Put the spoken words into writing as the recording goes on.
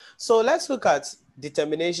So let's look at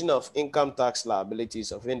determination of income tax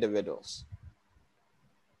liabilities of individuals.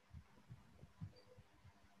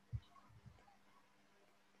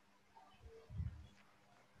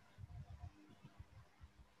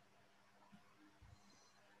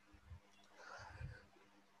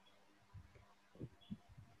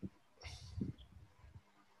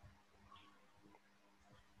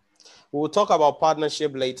 We'll talk about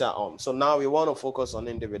partnership later on. So now we want to focus on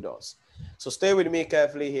individuals. So stay with me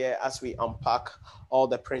carefully here as we unpack all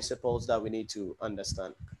the principles that we need to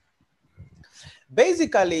understand.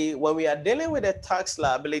 Basically, when we are dealing with the tax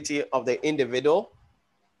liability of the individual,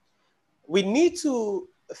 we need to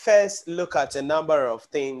first look at a number of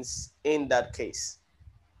things in that case.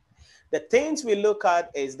 The things we look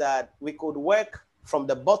at is that we could work from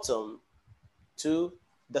the bottom to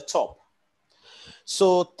the top.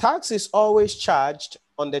 So tax is always charged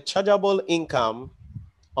on the chargeable income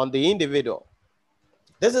on the individual.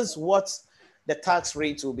 This is what the tax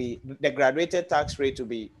rate will be, the graduated tax rate will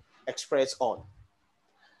be expressed on.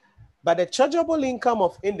 But the chargeable income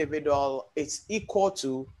of individual is equal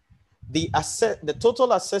to the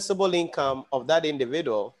total assessable income of that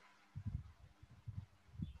individual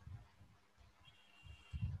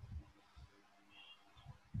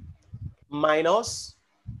minus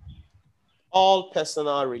all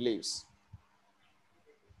personal reliefs.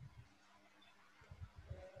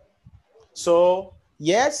 So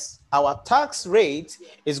yes, our tax rate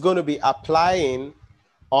is going to be applying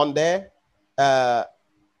on the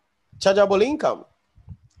chargeable income.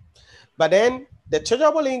 But then the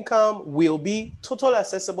chargeable income will be total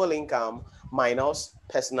assessable income minus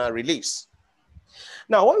personal reliefs.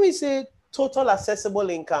 Now, when we say total assessable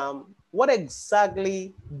income, what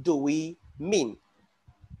exactly do we mean?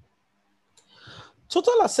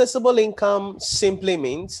 Total assessable income simply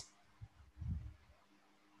means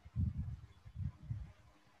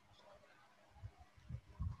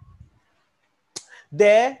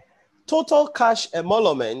the total cash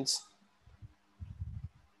emolument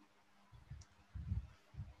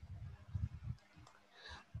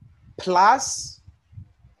plus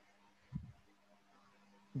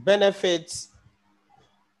benefits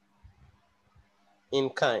in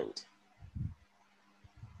kind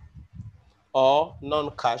or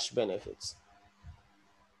non-cash benefits.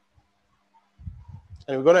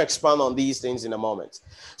 And we're going to expand on these things in a moment.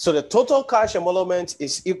 So the total cash emolument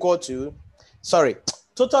is equal to,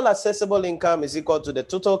 total assessable income is equal to the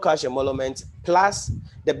total cash emolument plus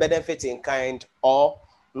the benefit in kind or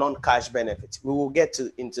non-cash benefits. We will get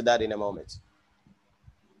into that in a moment.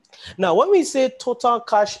 Now, when we say total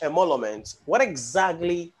cash emolument, what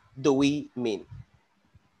exactly do we mean?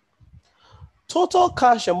 Total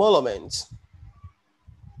cash emolument,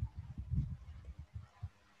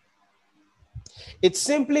 it's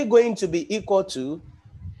simply going to be equal to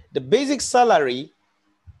the basic salary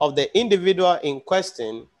of the individual in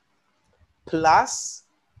question plus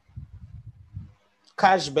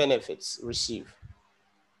cash benefits received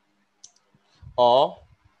or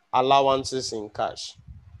allowances in cash.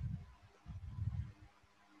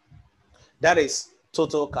 That is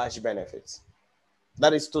total cash benefits.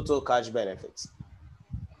 That is total cash benefits.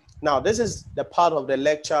 Now, this is the part of the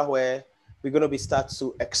lecture where we're going to be start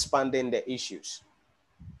to expanding the issues.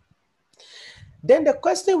 Then the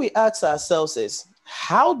question we ask ourselves is,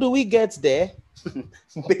 how do we get there?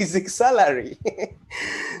 Basic salary.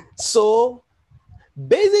 So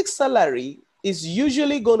basic salary is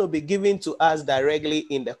usually going to be given to us directly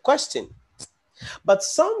in the question. But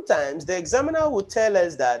sometimes the examiner will tell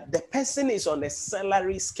us that the person is on a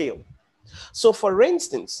salary scale. So for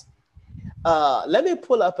instance, let me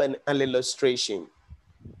pull up an illustration.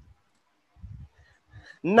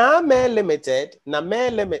 Name Limited,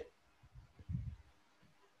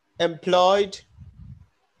 employed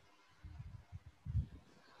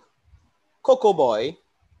Cocoa Boy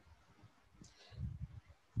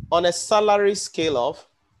on a salary scale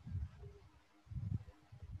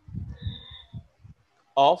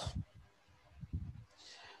of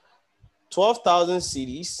 12,000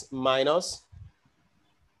 cedis minus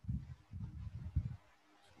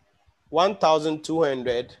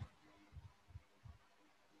 1,200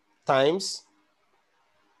 times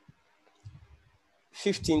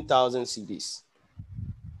 15,000 cedis.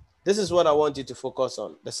 This is what I want you to focus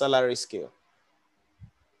on, the salary scale.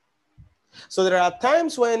 So there are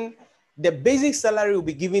times when the basic salary will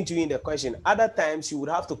be given to you in the question. Other times you would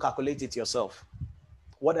have to calculate it yourself.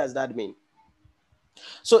 What does that mean?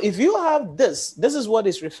 So if you have this is what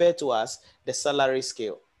is referred to as the salary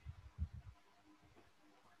scale.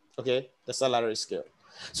 Okay, the salary scale.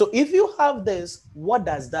 So if you have this, what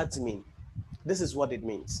does that mean? This is what it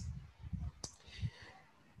means.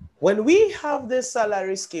 When we have this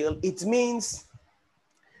salary scale, it means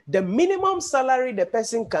the minimum salary the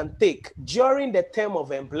person can take during the term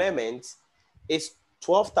of employment is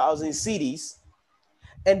 12,000 cedis,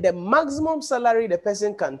 and the maximum salary the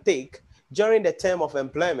person can take during the term of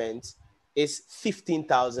employment is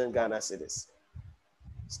 15,000 Ghana cedis.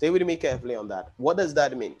 Stay with me carefully on that. What does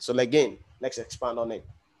that mean? So again, let's expand on it.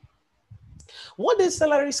 What this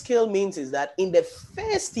salary scale means is that in the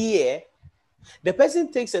first year, the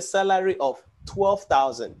person takes a salary of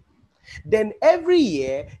 12,000. Then every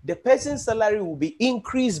year, the person's salary will be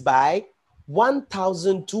increased by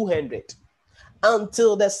 1,200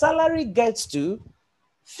 until the salary gets to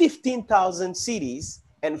 15,000 cedis.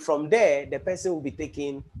 And from there, the person will be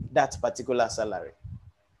taking that particular salary.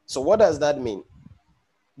 So what does that mean?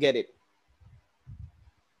 Get it?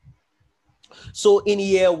 So in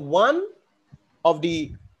year one of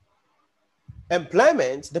the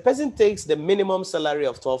employment, the person takes the minimum salary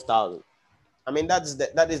of 12,000. I mean, that is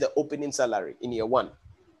the opening salary in year one.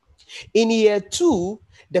 In year two,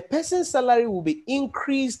 the person's salary will be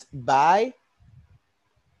increased by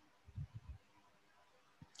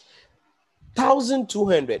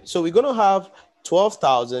 1,200. So we're going to have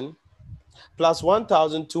 12,000 plus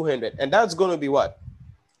 1,200, and that's going to be what?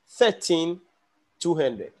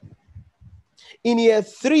 13,200. In year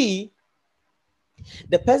three,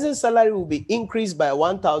 the person's salary will be increased by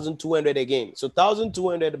 1,200 again. So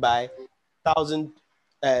 1,200 by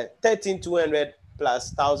 13,200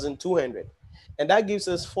 plus 1,200. And that gives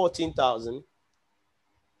us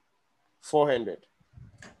 14,400.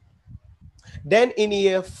 Then in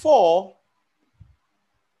year four,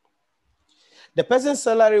 the person's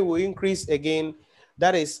salary will increase again.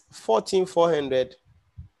 That is 14,400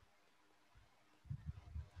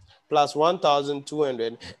 plus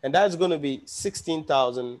 1,200. And that's going to be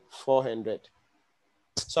 16,400.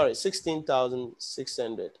 Sorry,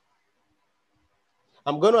 16,600.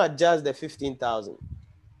 I'm going to adjust the 15,000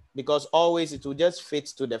 because always it will just fit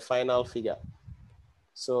to the final figure.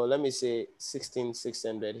 So let me say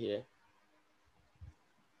 16,600 here.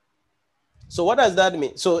 So what does that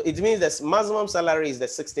mean? So it means the maximum salary is the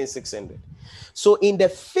 16,600. So in the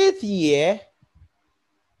fifth year,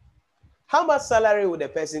 how much salary would the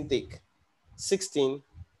person take?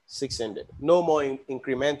 16,600. No more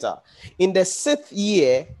incremental. In the sixth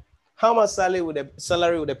year, how much salary would the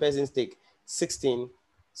person take?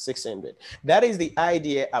 16,600. That is the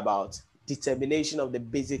idea about determination of the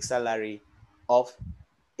basic salary of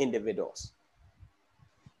individuals.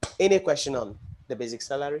 Any question on the basic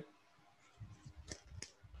salary?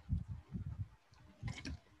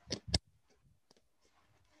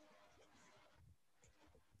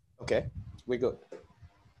 Okay, we're good.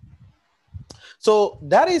 So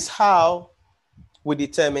that is how we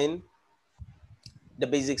determine the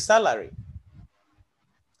basic salary.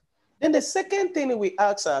 Then the second thing we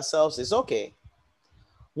ask ourselves is, okay,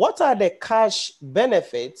 what are the cash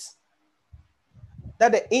benefits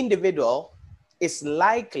that the individual is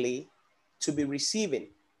likely to be receiving?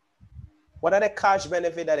 What are the cash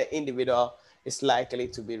benefits that the individual is likely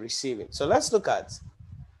to be receiving? So let's look at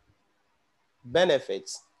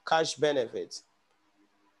benefits, cash benefits,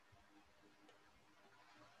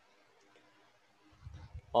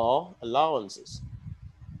 or allowances.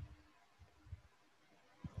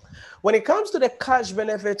 When it comes to the cash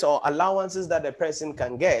benefits or allowances that the person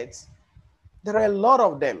can get, there are a lot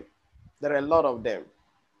of them. There are a lot of them.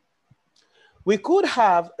 We could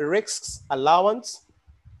have risks allowance.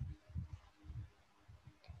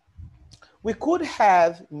 We could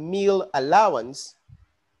have meal allowance.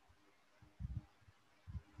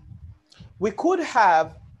 We could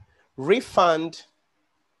have refund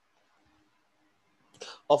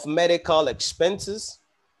of medical expenses.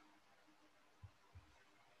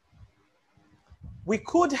 We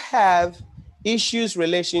could have issues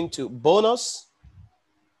relating to bonus.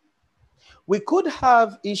 We could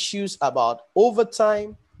have issues about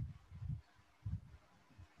overtime.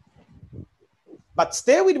 But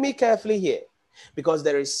stay with me carefully here, because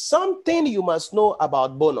there is something you must know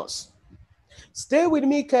about bonus. Stay with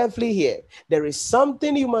me carefully here. There is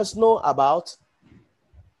something you must know about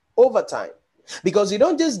overtime, because you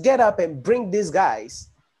don't just get up and bring these guys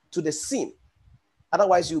to the scene.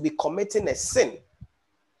 Otherwise, you'll be committing a sin.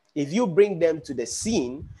 If you bring them to the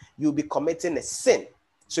scene, you'll be committing a sin.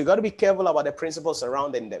 So you got to be careful about the principles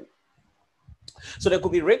surrounding them. So there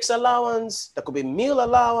could be risk allowance, there could be meal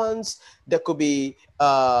allowance, there could be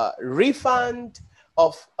refund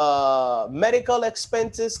of medical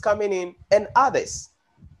expenses coming in, and others.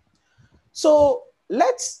 So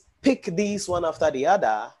let's pick these one after the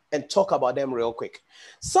other and talk about them real quick.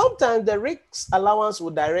 Sometimes the risk allowance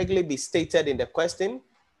will directly be stated in the question.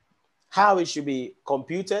 how it should be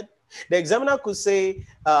computed. The examiner could say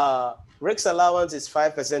Rick's allowance is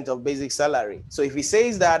 5% of basic salary. So if he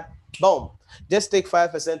says that, boom, just take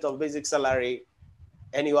 5% of basic salary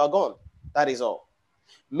and you are gone. That is all.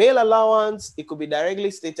 Meal allowance, it could be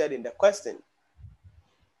directly stated in the question.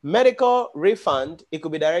 Medical refund, it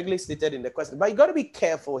could be directly stated in the question. But you got to be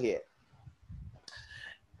careful here.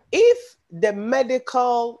 If the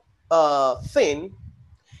medical thing,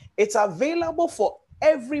 it's available for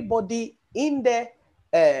everybody in the,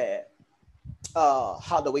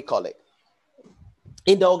 how do we call it?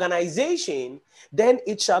 In the organization, then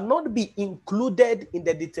it shall not be included in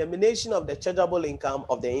the determination of the chargeable income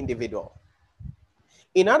of the individual.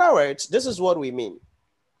 In other words, this is what we mean.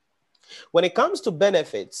 When it comes to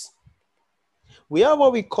benefits, we have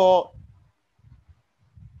what we call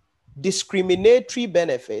discriminatory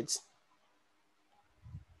benefits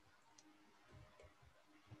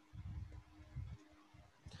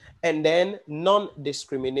and then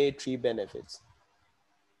non-discriminatory benefits.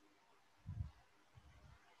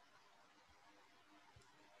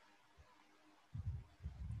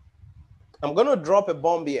 I'm going to drop a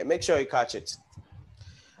bomb here. Make sure you catch it.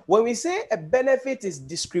 When we say a benefit is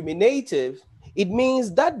discriminative, it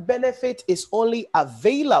means that benefit is only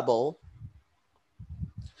available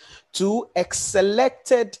to a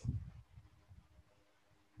selected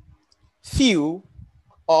few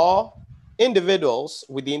or individuals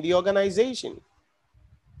within the organization.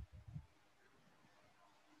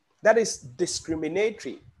 That is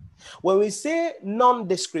discriminatory. When we say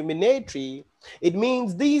non-discriminatory, it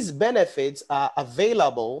means these benefits are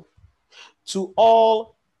available to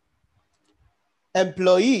all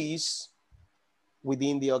employees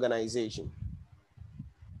within the organization.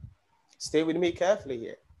 Stay with me carefully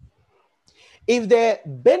here. If the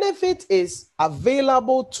benefit is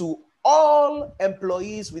available to all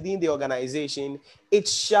employees within the organization, it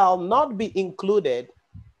shall not be included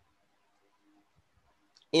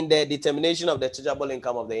in the determination of the chargeable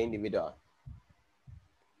income of the individual.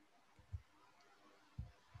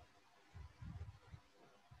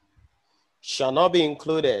 Shall not be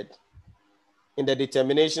included in the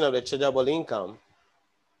determination of the chargeable income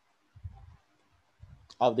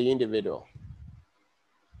of the individual.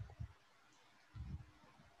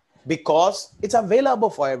 Because it's available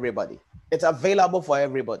for everybody. It's available for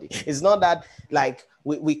everybody. It's not that like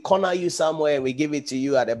we corner you somewhere and we give it to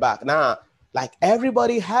you at the back. Nah, like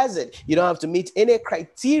everybody has it. You don't have to meet any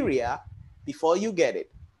criteria before you get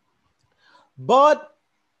it. But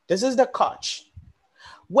this is the catch.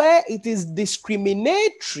 Where it is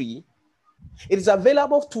discriminatory, it is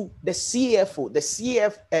available to the CFO, the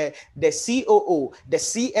COO, the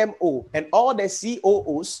CMO, and all the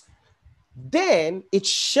COOs. Then it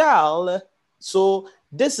shall, so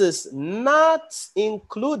this is not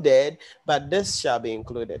included, but this shall be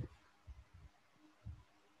included.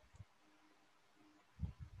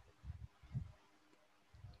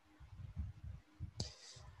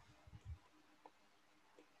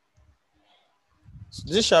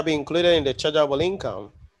 So this shall be included in the chargeable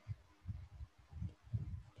income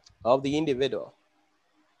of the individual.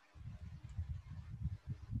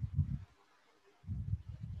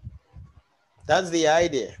 That's the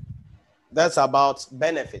idea. That's about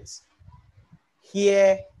benefits.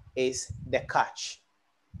 Here is the catch.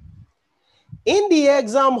 In the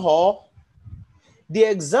exam hall, the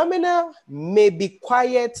examiner may be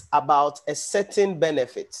quiet about a certain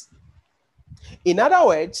benefit. In other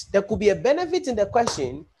words, there could be a benefit in the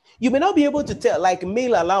question. You may not be able to tell, like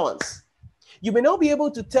meal allowance. You may not be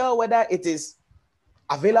able to tell whether it is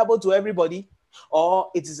available to everybody or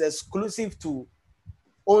it is exclusive to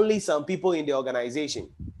only some people in the organization.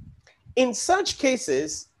 In such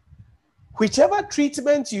cases, whichever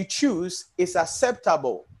treatment you choose is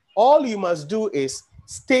acceptable. All you must do is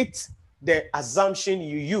state the assumption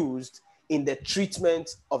you used in the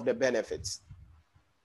treatment of the benefits.